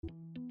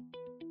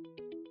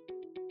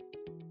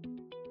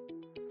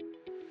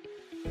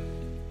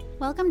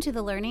Welcome to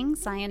the Learning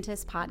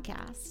Scientist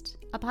Podcast,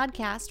 a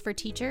podcast for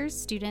teachers,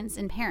 students,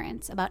 and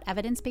parents about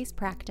evidence-based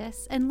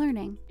practice and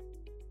learning.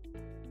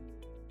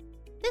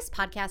 This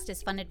podcast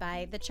is funded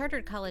by the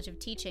Chartered College of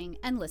Teaching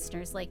and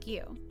listeners like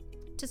you.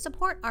 To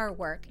support our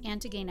work and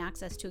to gain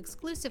access to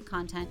exclusive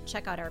content,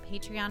 check out our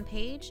Patreon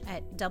page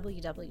at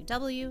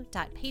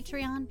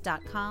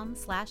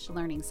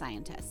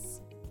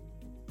www.patreon.com/learningscientists.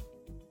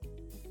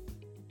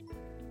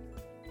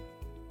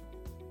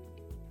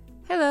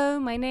 Hello,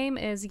 my name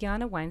is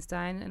Jana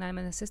Weinstein, and I'm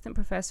an assistant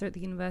professor at the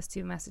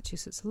University of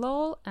Massachusetts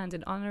Lowell and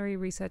an honorary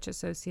research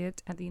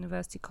associate at the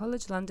University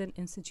College London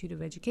Institute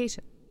of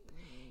Education.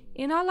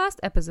 In our last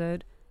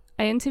episode,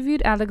 I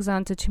interviewed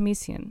Alexander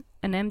Chemisian,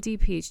 an MD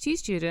PhD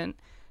student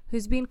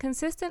who's been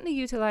consistently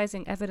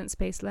utilizing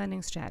evidence-based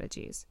learning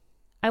strategies.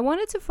 I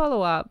wanted to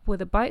follow up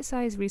with a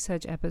bite-sized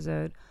research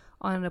episode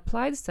on an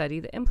applied study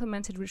that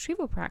implemented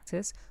retrieval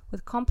practice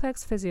with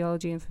complex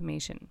physiology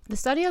information. The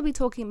study I'll be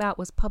talking about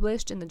was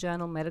published in the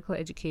journal Medical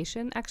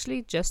Education,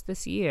 actually just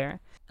this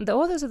year. And the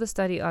authors of the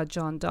study are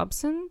John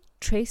Dobson,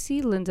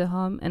 Tracy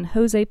Linderholm, and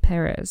Jose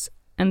Perez,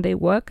 and they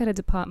work at a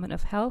Department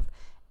of Health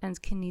and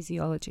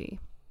Kinesiology.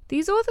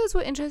 These authors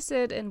were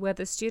interested in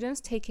whether students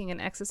taking an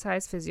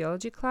exercise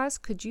physiology class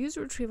could use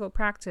retrieval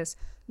practice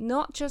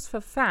not just for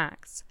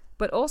facts,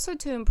 but also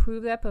to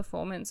improve their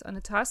performance on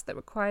a task that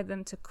required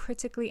them to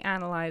critically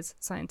analyze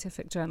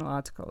scientific journal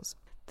articles.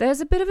 There's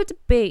a bit of a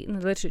debate in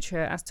the literature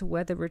as to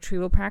whether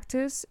retrieval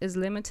practice is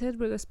limited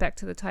with respect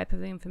to the type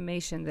of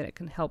information that it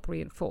can help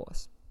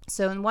reinforce.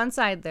 So on one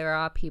side, there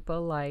are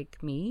people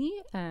like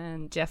me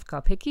and Jeff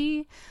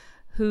Karpicki,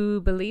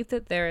 who believe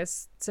that there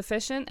is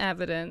sufficient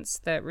evidence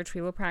that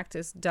retrieval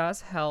practice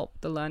does help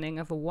the learning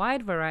of a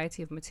wide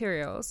variety of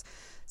materials,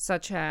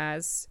 such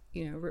as,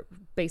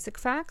 basic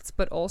facts,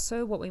 but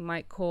also what we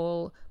might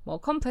call more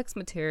complex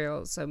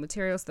materials, so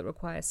materials that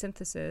require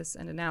synthesis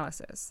and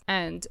analysis.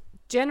 And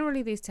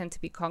generally, these tend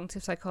to be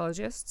cognitive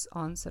psychologists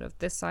on sort of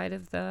this side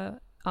of the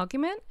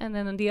argument. And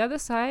then on the other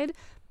side,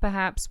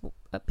 perhaps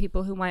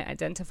people who might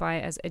identify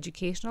as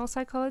educational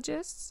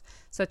psychologists,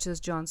 such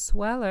as John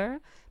Sweller,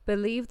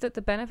 believe that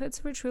the benefits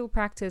of retrieval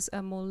practice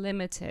are more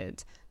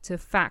limited to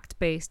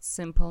fact-based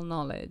simple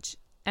knowledge.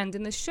 And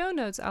in the show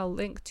notes, I'll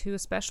link to a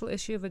special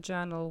issue of a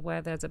journal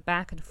where there's a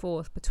back and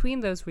forth between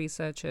those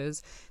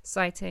researchers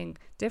citing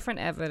different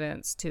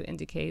evidence to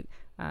indicate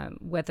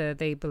whether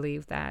they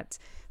believe that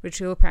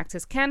retrieval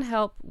practice can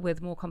help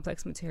with more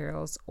complex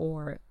materials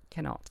or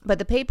cannot. But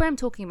the paper I'm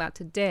talking about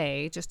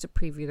today, just to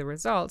preview the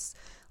results,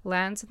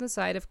 lands on the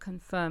side of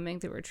confirming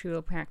that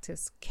retrieval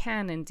practice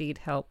can indeed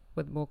help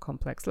with more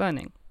complex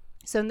learning.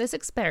 So in this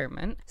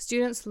experiment,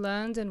 students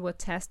learned and were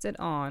tested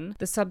on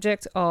the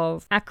subject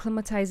of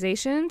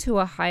acclimatization to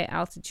a high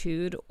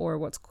altitude, or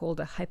what's called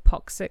a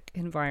hypoxic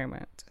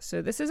environment.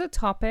 So this is a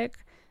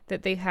topic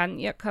that they hadn't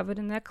yet covered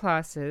in their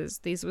classes.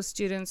 These were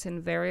students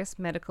in various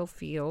medical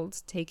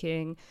fields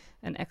taking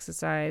an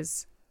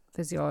exercise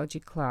physiology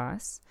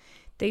class.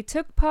 They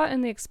took part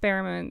in the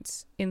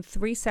experiment in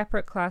 3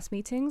 separate class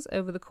meetings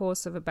over the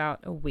course of about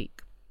a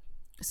week.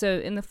 So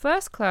in the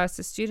first class,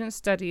 the students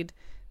studied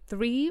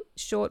 3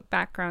 short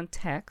background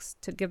texts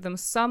to give them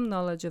some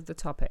knowledge of the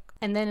topic.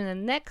 And then in the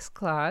next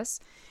class,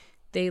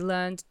 they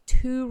learned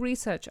 2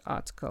 research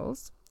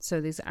articles.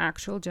 So these are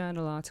actual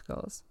journal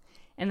articles.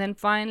 And then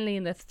finally,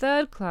 in the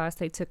third class,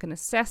 they took an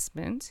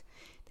assessment.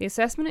 The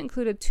assessment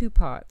included 2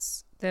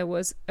 parts. There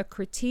was a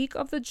critique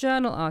of the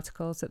journal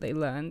articles that they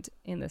learned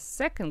in the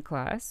second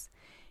class,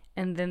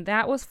 and then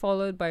that was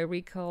followed by a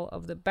recall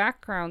of the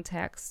background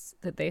texts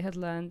that they had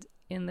learned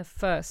in the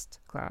first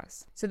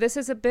class. So this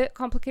is a bit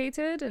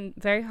complicated and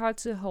very hard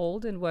to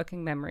hold in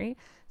working memory,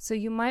 so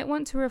you might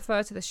want to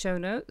refer to the show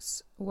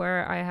notes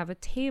where I have a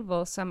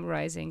table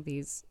summarizing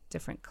these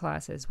different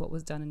classes, what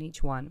was done in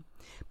each one.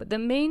 But the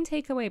main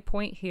takeaway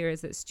point here is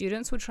that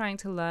students were trying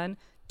to learn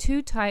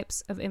 2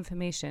 types of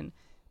information: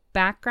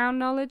 background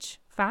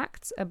knowledge,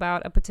 facts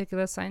about a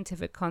particular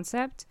scientific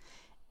concept,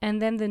 and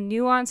then the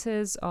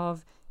nuances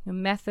of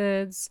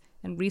methods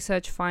and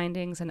research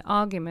findings and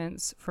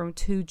arguments from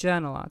 2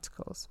 journal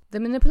articles. The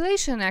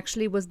manipulation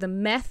actually was the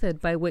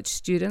method by which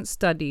students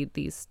studied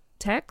these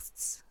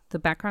texts, the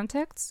background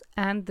texts,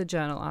 and the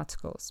journal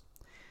articles.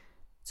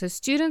 So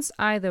students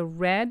either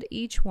read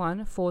each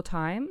one 4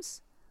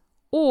 times,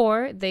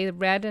 or they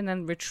read and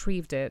then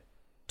retrieved it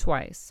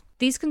twice.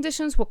 These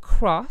conditions were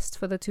crossed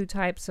for the 2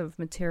 types of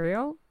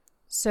material.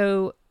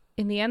 So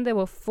in the end, there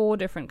were 4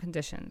 different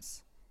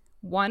conditions.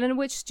 One in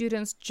which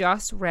students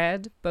just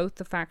read both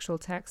the factual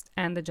text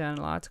and the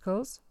journal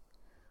articles.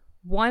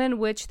 One in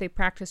which they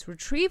practiced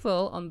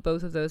retrieval on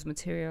both of those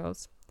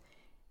materials.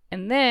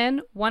 And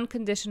then one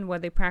condition where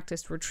they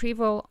practiced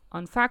retrieval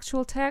on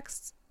factual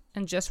texts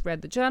and just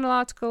read the journal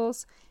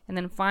articles. And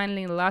then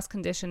finally, in the last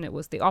condition, it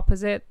was the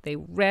opposite. They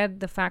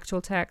read the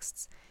factual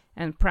texts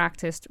and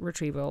practiced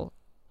retrieval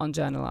on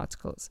journal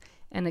articles.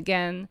 And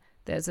again,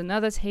 there's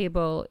another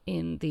table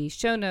in the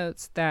show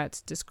notes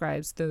that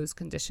describes those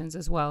conditions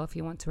as well, if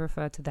you want to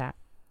refer to that.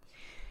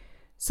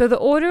 So the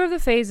order of the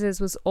phases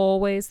was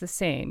always the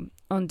same.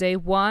 On day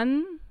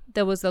 1,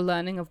 there was the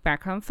learning of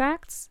background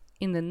facts.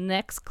 In the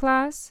next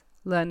class,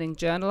 learning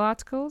journal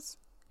articles.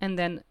 And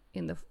then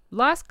in the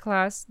last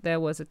class, there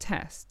was a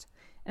test.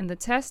 And the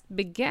test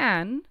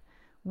began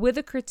with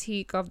a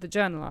critique of the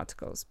journal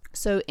articles.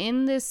 So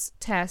in this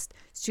test,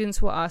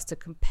 students were asked to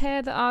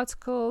compare the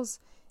articles,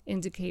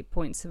 indicate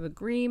points of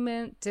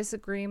agreement,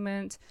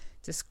 disagreement,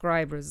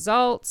 describe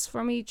results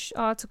from each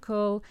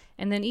article,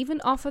 and then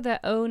even offer their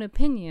own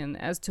opinion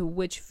as to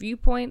which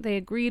viewpoint they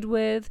agreed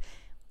with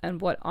and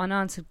what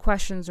unanswered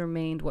questions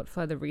remained, what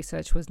further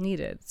research was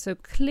needed. So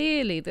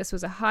clearly, this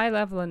was a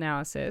high-level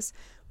analysis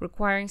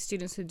requiring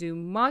students to do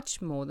much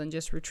more than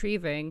just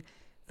retrieving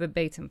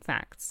verbatim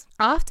facts.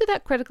 After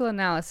that critical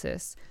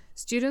analysis,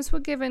 students were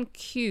given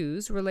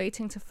cues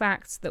relating to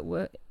facts that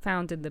were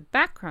found in the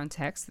background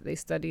text that they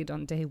studied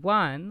on day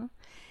one,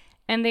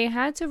 and they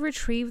had to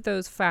retrieve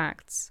those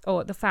facts,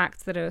 or the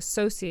facts that are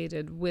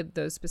associated with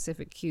those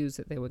specific cues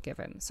that they were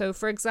given. So,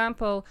 for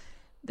example,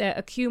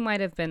 a cue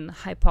might have been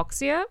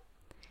hypoxia,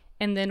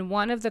 and then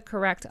one of the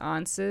correct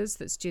answers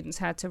that students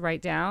had to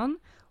write down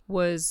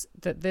was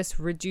that this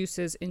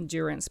reduces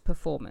endurance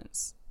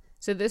performance.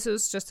 So this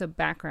was just a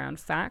background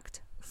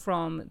fact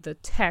from the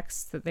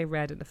text that they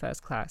read in the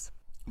first class.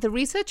 The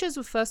researchers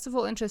were first of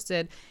all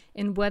interested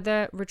in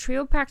whether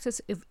retrieval practice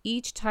of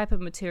each type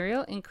of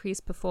material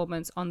increased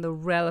performance on the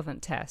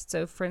relevant test.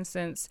 So for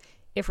instance,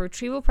 if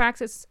retrieval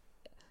practice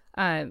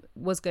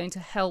was going to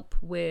help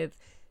with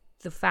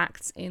the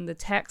facts in the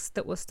text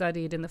that was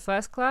studied in the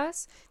first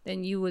class,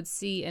 then you would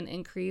see an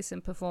increase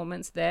in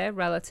performance there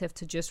relative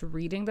to just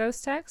reading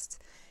those texts.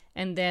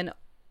 And then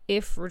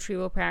if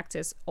retrieval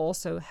practice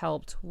also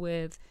helped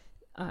with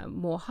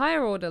more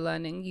higher order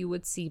learning, you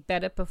would see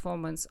better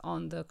performance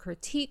on the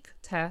critique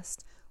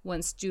test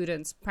when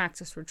students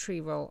practice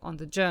retrieval on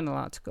the journal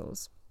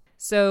articles.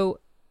 So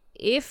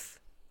if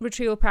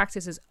retrieval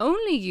practice is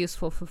only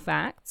useful for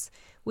facts,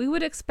 we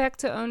would expect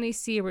to only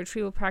see a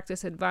retrieval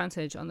practice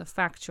advantage on the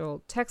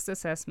factual text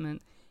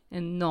assessment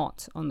and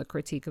not on the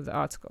critique of the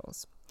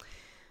articles.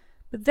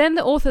 But then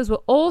the authors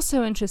were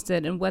also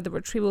interested in whether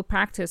retrieval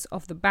practice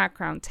of the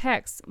background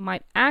text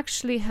might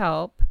actually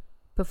help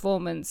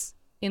performance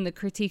in the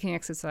critiquing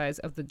exercise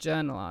of the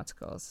journal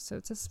articles. So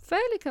it's a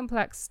fairly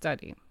complex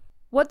study.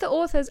 What the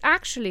authors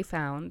actually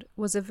found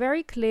was a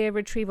very clear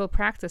retrieval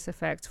practice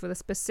effect for the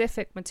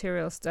specific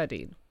material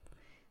studied.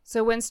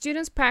 So when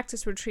students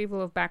practice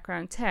retrieval of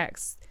background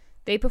text,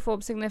 they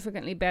perform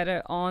significantly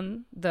better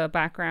on the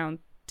background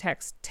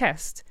text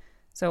test,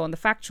 so on the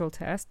factual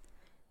test,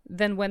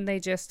 than when they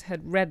just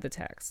had read the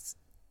texts.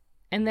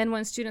 And then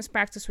when students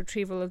practice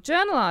retrieval of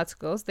journal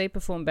articles, they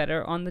perform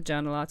better on the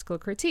journal article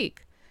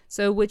critique.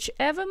 So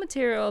whichever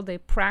material they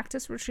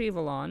practice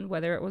retrieval on,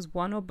 whether it was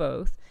one or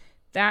both,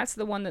 that's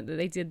the one that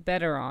they did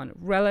better on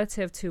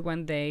relative to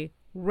when they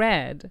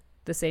read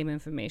the same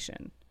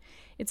information.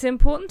 It's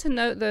important to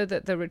note, though,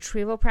 that the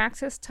retrieval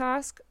practice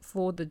task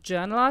for the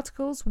journal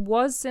articles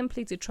was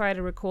simply to try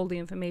to recall the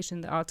information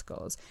in the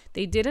articles.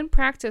 They didn't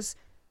practice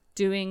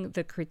doing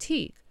the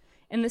critique.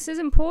 And this is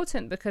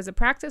important because the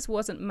practice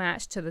wasn't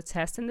matched to the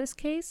test in this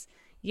case,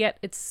 yet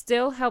it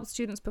still helped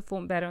students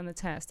perform better on the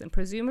test. And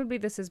presumably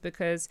this is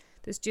because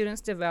the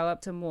students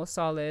developed a more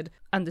solid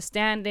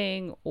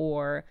understanding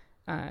or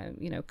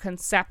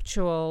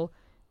conceptual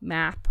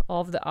map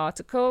of the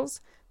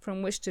articles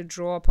from which to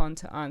draw upon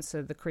to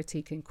answer the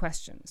critiquing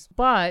questions.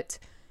 But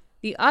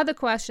the other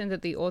question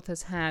that the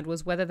authors had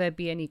was whether there'd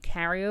be any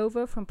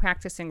carryover from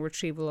practicing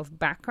retrieval of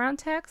background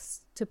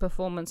texts to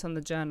performance on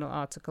the journal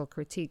article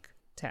critique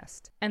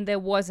test. And there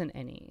wasn't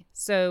any.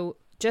 So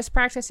just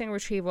practicing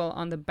retrieval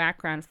on the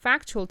background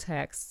factual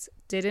texts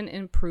didn't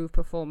improve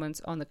performance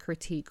on the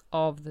critique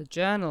of the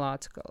journal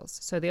articles.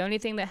 So the only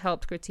thing that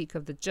helped critique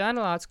of the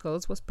journal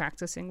articles was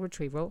practicing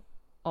retrieval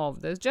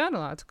of those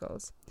journal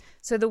articles.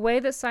 So the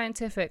way that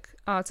scientific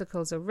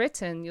articles are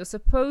written, you're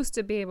supposed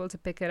to be able to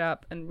pick it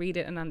up and read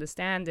it and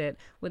understand it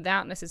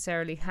without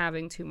necessarily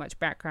having too much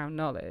background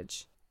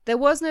knowledge. There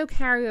was no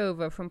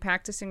carryover from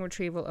practicing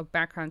retrieval of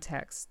background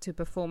text to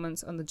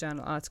performance on the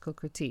journal article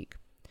critique.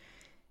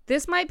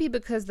 This might be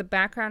because the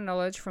background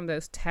knowledge from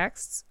those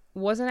texts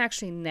wasn't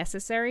actually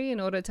necessary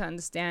in order to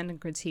understand and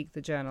critique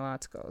the journal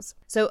articles.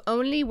 So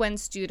only when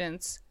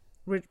students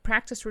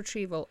practice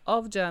retrieval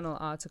of journal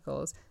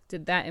articles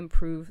did that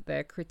improve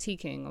their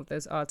critiquing of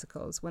those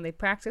articles. When they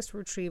practiced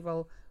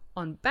retrieval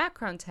on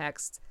background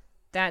text,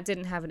 that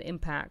didn't have an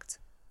impact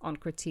on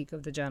critique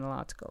of the journal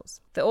articles.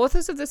 The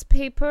authors of this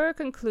paper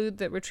conclude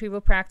that retrieval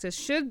practice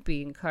should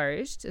be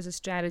encouraged as a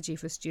strategy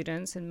for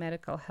students in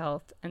medical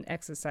health and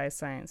exercise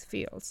science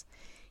fields,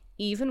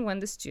 even when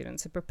the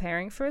students are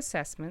preparing for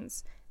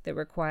assessments that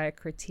require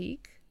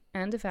critique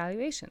and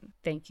evaluation.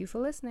 Thank you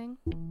for listening.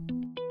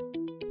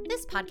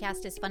 This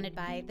podcast is funded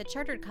by the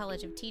Chartered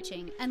College of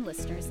Teaching and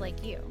listeners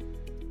like you.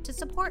 To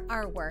support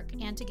our work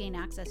and to gain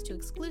access to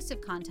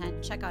exclusive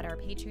content, check out our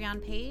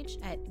Patreon page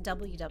at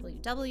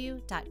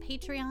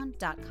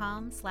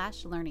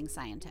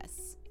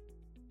www.patreon.com/learningscientists.